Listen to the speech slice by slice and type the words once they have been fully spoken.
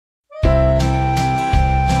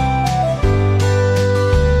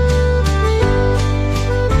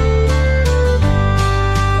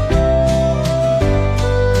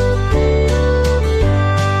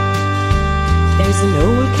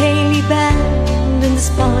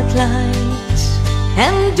spotlight,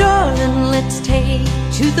 and darling, let's take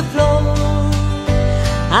to the floor.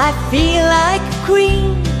 I feel like a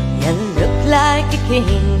queen, you look like a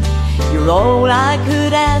king. You're all I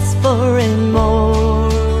could ask for and more.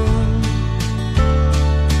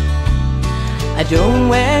 I don't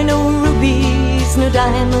wear no rubies, no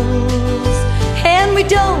diamonds, and we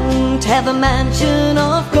don't have a mansion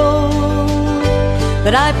of gold.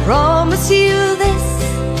 But I promise you this,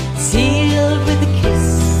 sealed with a kiss,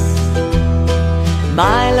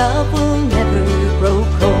 my love will never grow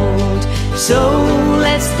cold. So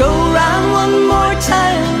let's go round one more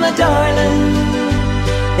time, my darling.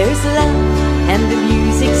 There's love and the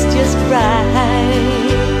music's just right.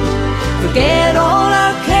 Forget all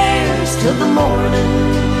our cares till the morning,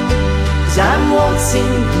 'cause I'm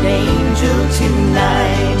waltzing an angel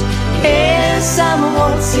tonight. Yes, I'm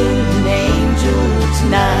waltzing an angel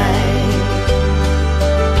tonight.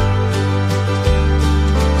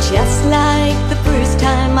 Just like the first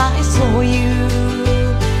time I saw you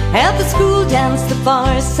at the school dance, the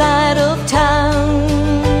far side of town.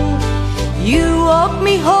 You walked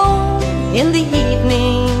me home in the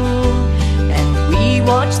evening, and we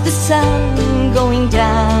watched the sun going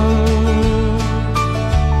down.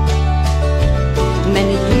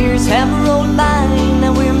 Many years have rolled by,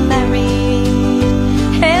 now we're married,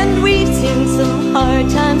 and we've seen some hard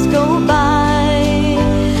times go by.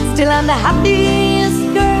 Still I'm the happiest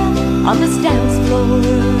girl on this dance floor,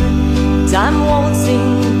 'cause I'm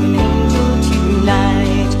waltzing an angel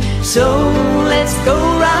tonight. So let's go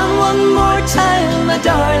round one more time, my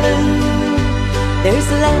darling. There's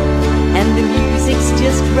love and the music's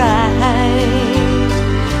just right.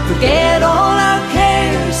 Forget all our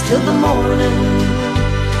cares till the morning,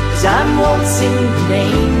 'cause I'm waltzing an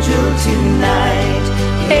angel tonight.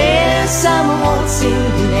 Yes, I'm waltzing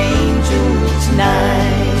an angel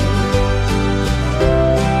tonight.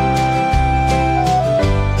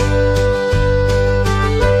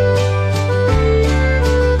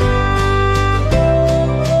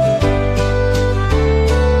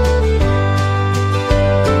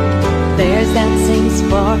 There's that same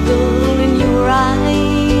sparkle in your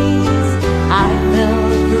eyes I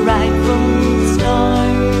felt right from the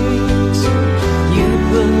start. You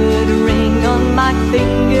put a ring on my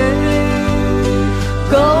finger,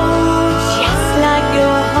 gold just like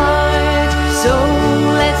your heart. So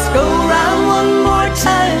let's go round one more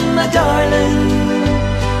time, my darling.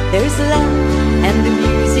 There's love and the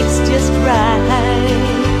music's just right.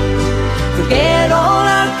 Forget all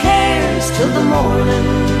our cares till the morning,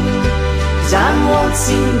 'cause I'm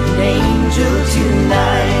waltzing an angel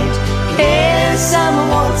tonight. Yes, I'm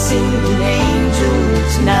waltzing an